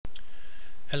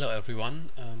Hello everyone,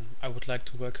 I would like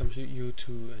to welcome you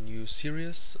to a new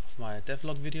series of my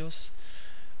devlog videos.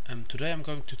 Today I'm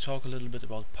going to talk a little bit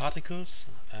about particles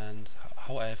and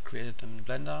how I have created them in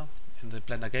Blender, in the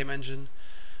Blender game engine,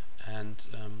 and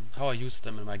how I use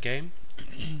them in my game.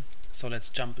 So let's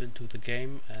jump into the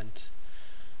game and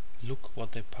look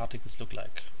what the particles look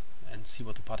like and see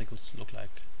what the particles look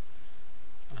like.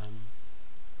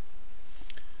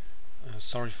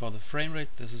 Sorry for the frame rate,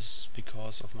 this is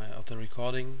because of my other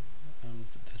recording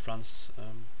that runs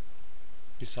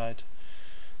beside.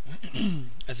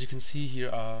 As you can see, here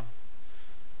are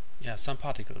some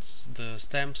particles. The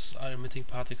stamps are emitting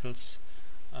particles,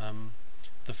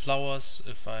 the flowers,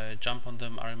 if I jump on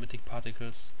them, are emitting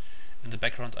particles. In the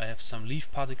background I have some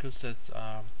leaf particles that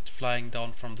are flying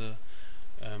down from the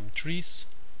trees.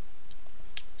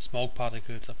 Smoke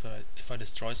particles if I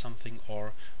destroy something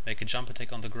or make a jump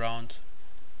attack on the ground.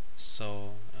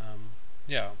 So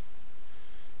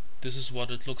this is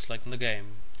what it looks like in the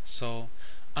game. So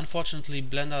unfortunately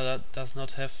Blender does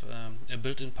not have a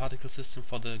built-in particle system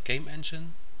for the game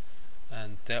engine,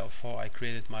 and therefore I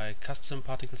created my custom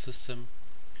particle system.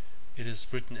 It is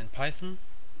written in Python,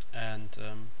 and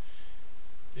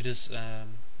it is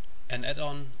an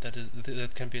add-on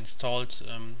that can be installed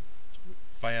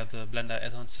via the Blender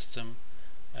add-on system,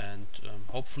 and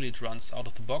hopefully it runs out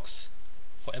of the box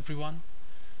for everyone.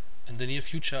 In the near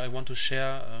future I want to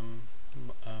share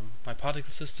my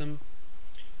particle system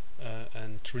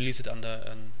and release it under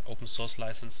an open source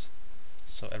license,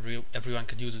 so everyone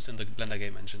can use it in the Blender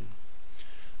game engine.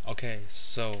 Okay,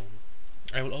 so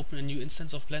I will open a new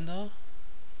instance of Blender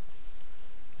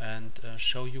and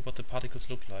show you what the particles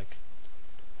look like,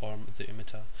 or the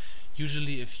emitter.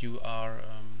 Usually if you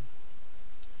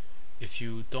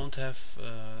don't have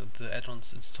the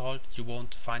add-ons installed, you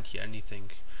won't find here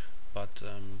anything, but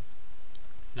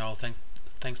now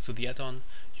thanks to the add-on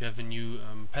you have a new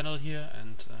panel here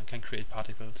and can create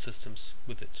particle systems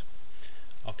with it.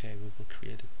 Okay, we will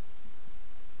create it.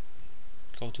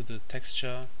 Go to the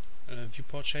texture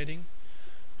viewport shading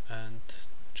and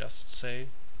just say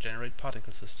generate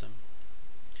particle system.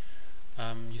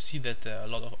 You see that there are a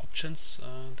lot of options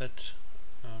that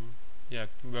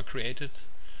were created,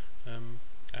 and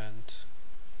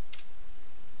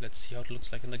let's see how it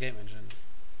looks like in the game engine.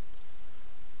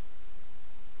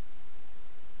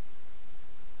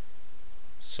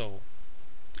 So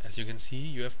as you can see,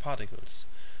 you have particles.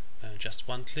 Just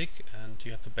one click and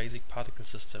you have a basic particle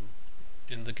system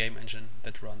in the game engine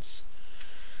that runs.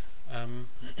 I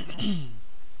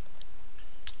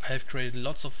have created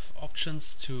lots of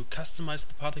options to customize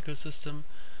the particle system,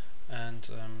 and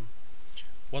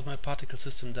what my particle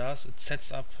system does, it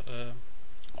sets up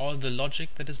all the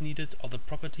logic that is needed, all the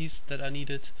properties that are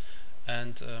needed,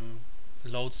 and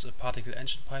loads a particle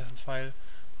engine Python file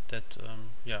that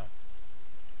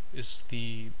is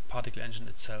the particle engine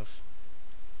itself.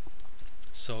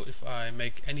 So if I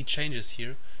make any changes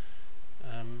here,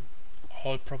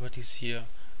 all properties here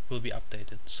will be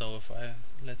updated. So if I,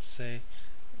 let's say,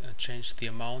 change the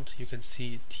amount, you can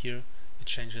see it here, it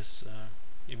changes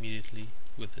immediately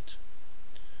with it.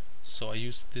 So I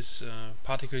use this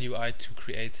particle UI to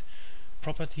create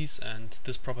properties, and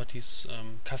these properties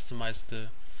customize the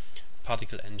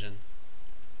particle engine.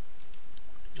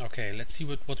 Okay, let's see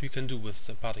what we can do with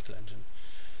the particle engine.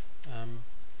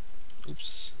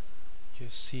 Oops,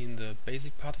 you've seen the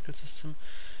basic particle system.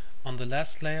 On the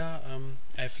last layer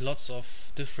I have lots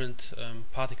of different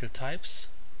particle types,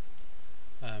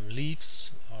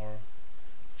 leaves or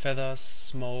feathers,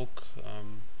 smoke,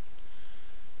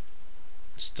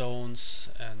 stones,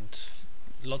 and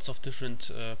lots of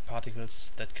different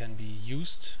particles that can be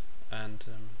used, and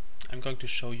I'm going to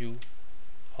show you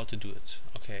how to do it.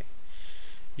 Okay,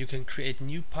 you can create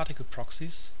new particle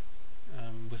proxies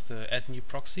with the add new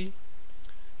proxy.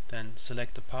 Then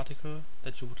select the particle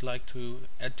that you would like to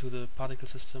add to the particle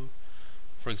system.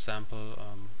 For example,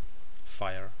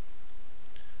 fire.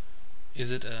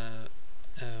 Is it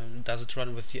does it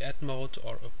run with the add mode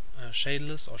or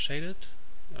shadeless or shaded?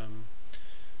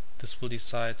 This will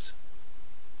decide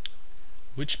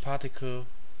which particle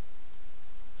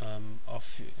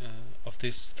of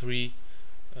these three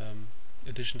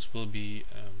additions will be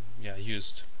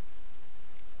used.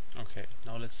 Okay,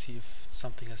 now let's see if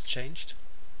something has changed.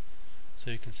 So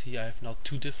you can see I have now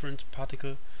two different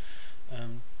particle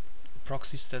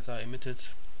proxies that are emitted.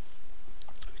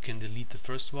 We can delete the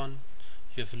first one.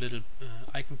 You have a little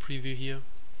icon preview here.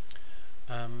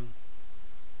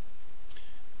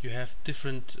 You have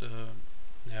different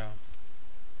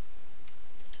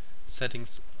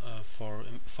settings for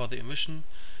the emission.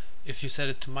 If you set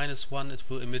it to -1, it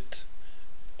will emit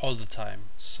all the time,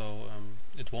 so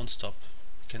it won't stop.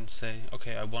 You can say,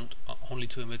 okay, I want only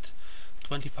to emit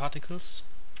 20 particles,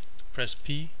 press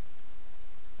P,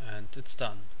 and it's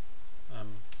done.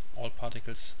 All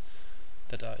particles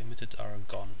that are emitted are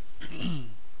gone.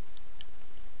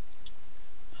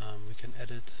 We can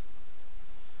edit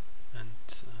and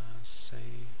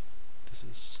say this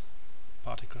is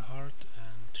particle hard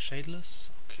and shadeless.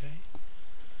 Okay,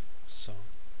 so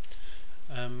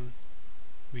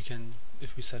we can,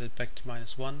 if we set it back to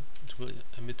 -1, it will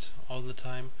emit all the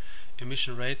time.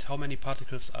 Emission rate, how many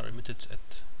particles are emitted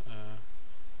at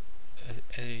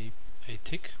a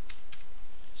tick.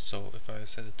 So if I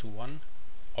set it to 1,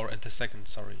 or at the second,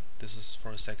 sorry, this is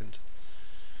for a second.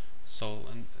 So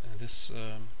in this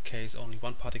case only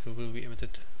 1 particle will be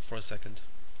emitted for a second,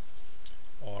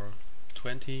 or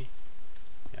 20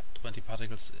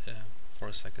 particles for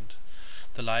a second.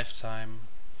 The lifetime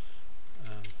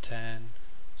 10,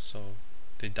 so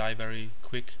they die very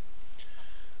quick.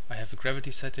 I have a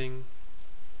gravity setting.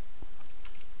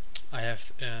 I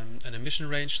have an emission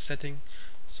range setting.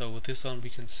 So with this one we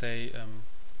can say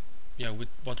with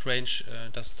what range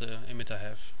does the emitter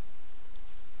have.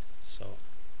 So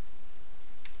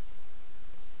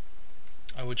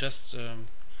I will just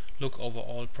look over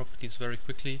all properties very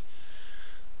quickly.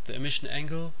 The emission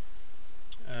angle,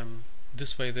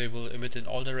 this way they will emit in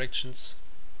all directions,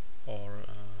 or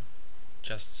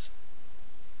just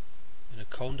in a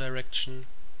cone direction.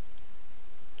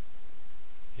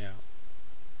 Yeah,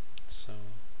 so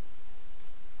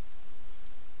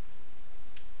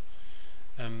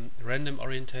random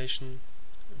orientation,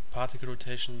 particle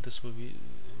rotation, this will be,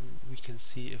 we can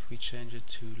see if we change it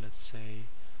to, let's say,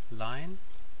 line.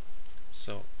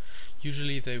 So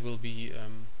usually they will be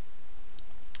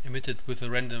emitted with a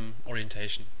random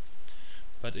orientation,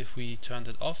 but if we turn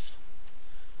that off,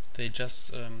 they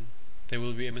just they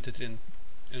will be emitted in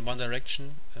one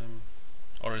direction,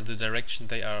 or in the direction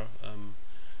they are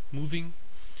moving.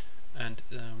 And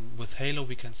with halo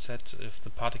we can set if the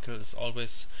particle is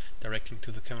always directing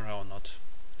to the camera or not.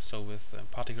 So with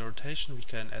particle rotation we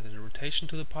can add a rotation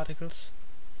to the particles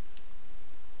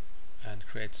and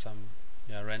create some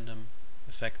random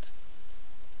effect.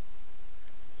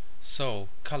 So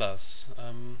colors,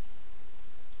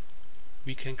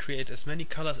 we can create as many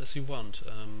colors as we want.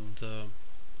 The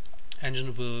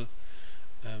engine will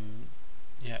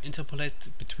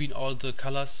interpolate between all the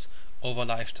colors over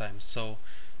lifetime. So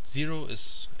 0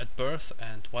 is at birth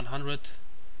and 100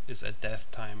 is at death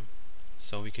time.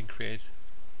 So we can create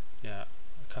a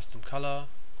custom color,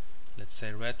 let's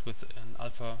say red with an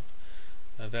alpha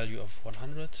value of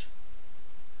 100.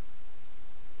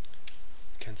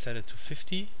 We can set it to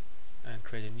 50 and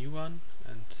create a new one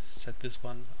and set this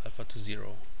one alpha to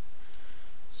 0.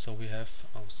 So we have,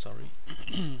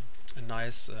 a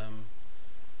nice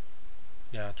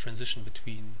transition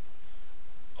between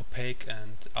opaque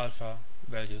and alpha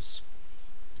values.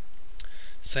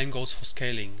 Same goes for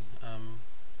scaling.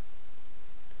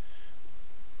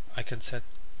 I can set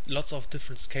lots of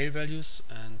different scale values,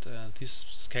 and these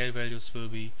scale values will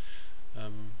be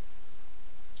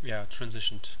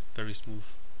transitioned very smooth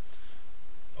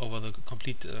over the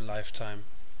complete lifetime.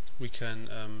 We can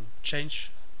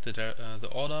change the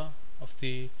order of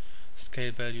the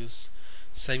scale values.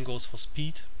 Same goes for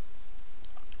speed.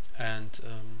 And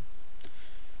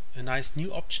a nice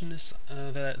new option is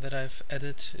that I've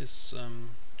added is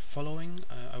following.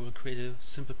 I will create a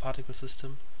simple particle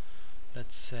system.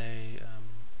 Let's say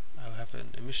I'll have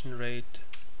an emission rate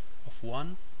of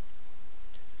 1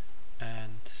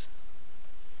 and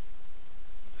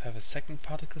have a second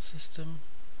particle system.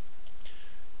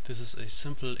 This is a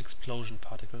simple explosion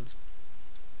particle.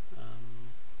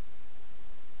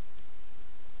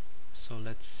 So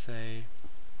let's say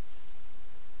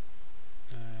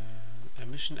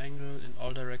emission angle in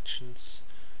all directions,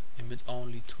 emit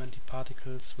only 20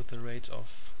 particles with a rate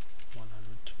of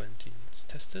 120. Let's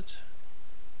test it.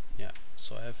 Yeah,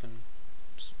 so I have a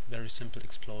very simple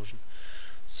explosion.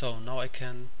 So now I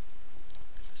can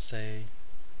say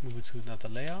move it to another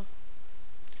layer.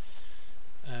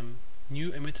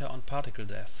 New emitter on particle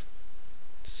death.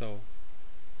 So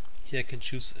here I can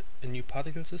choose a new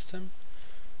particle system,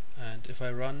 and if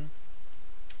I run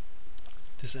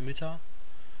this emitter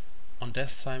on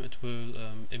death time, it will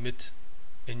emit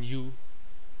a new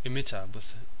emitter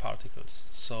with particles.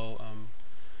 So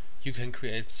you can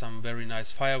create some very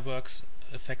nice fireworks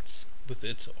effects with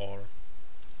it, or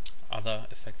other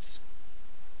effects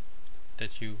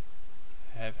that you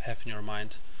have in your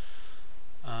mind.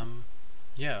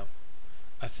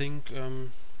 I think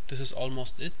this is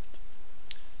almost it.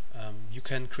 You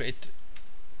can create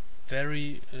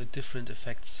very different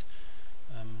effects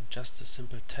just a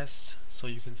simple test, so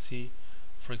you can see,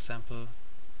 for example,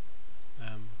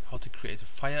 how to create a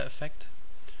fire effect.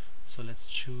 So let's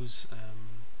choose,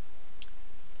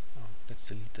 let's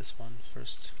delete this one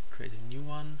first, create a new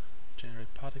one,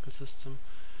 generate particle system.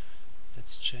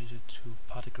 Let's change it to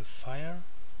particle fire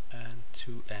and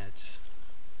to add.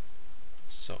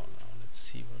 So now let's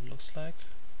see what it looks like.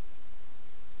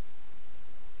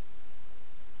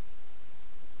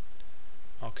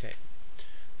 Okay,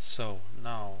 so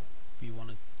now we want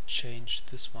to change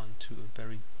this one to a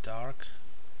very dark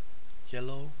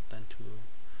yellow, then to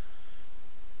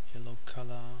a yellow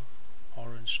color,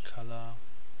 orange color,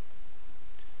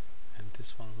 and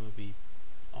this one will be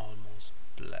almost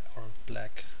black or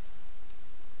black.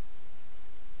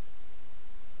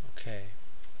 Okay,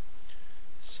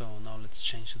 so now let's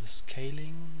change the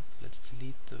scaling. Let's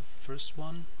delete the first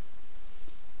one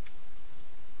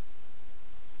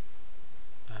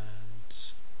and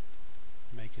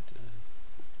make it a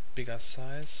bigger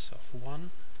size of 1.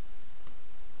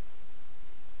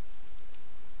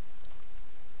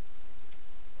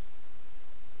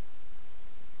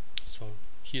 So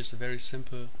here's a very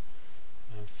simple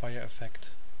fire effect,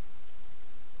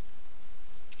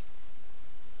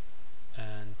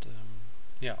 and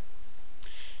yeah,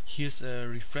 here's a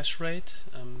refresh rate.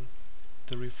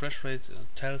 The refresh rate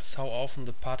tells how often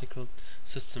the particle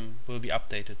system will be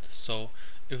updated. So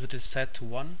if it is set to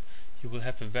 1, you will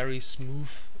have a very smooth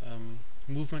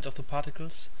movement of the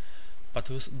particles, but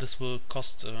this will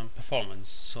cost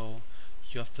performance. So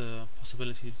you have the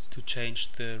possibility to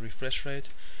change the refresh rate.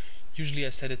 Usually I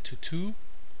set it to 2.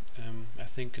 I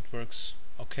think it works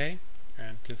okay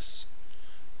and gives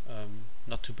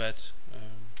not too bad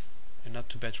a not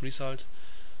too bad result.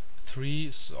 3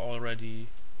 is already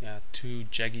too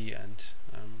jaggy and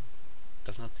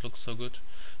does not look so good.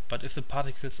 But if the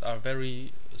particles are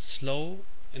very slow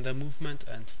in their movement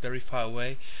and very far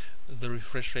away, the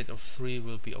refresh rate of 3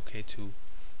 will be okay too.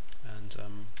 And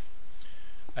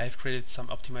I have created some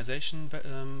optimization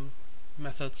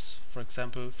methods, for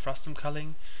example frustum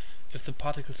culling. If the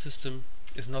particle system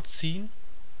is not seen,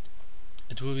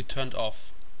 it will be turned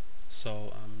off.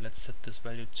 So let's set this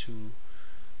value to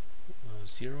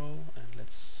 0 and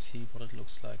let's see what it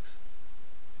looks like.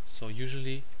 So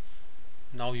usually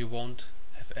now you won't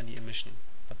have any emission,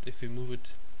 but if we move it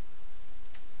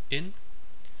in,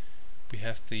 we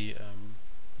have the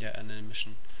an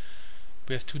emission.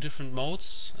 We have 2 different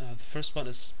modes. The first one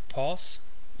is pause.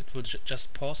 It will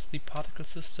just pause the particle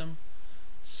system,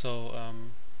 so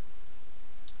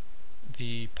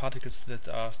the particles that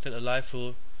are still alive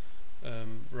will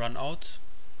run out,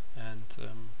 and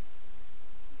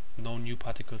no new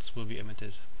particles will be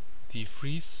emitted. The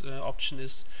freeze option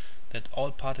is that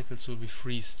all particles will be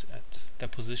freezed at their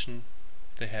position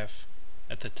they have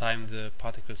at the time the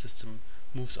particle system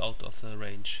moves out of the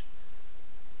range.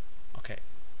 Okay,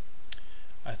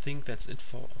 I think that's it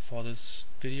for this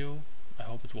video. I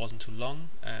hope it wasn't too long,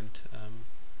 and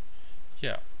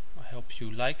yeah, I hope you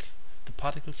like the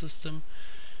particle system.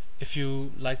 If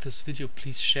you like this video,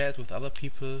 please share it with other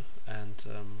people, and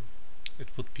it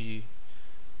would be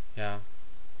a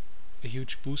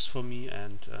huge boost for me,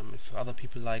 and if other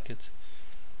people like it.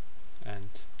 And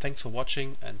thanks for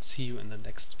watching, and see you in the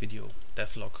next video.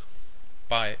 Devlog.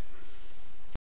 Bye.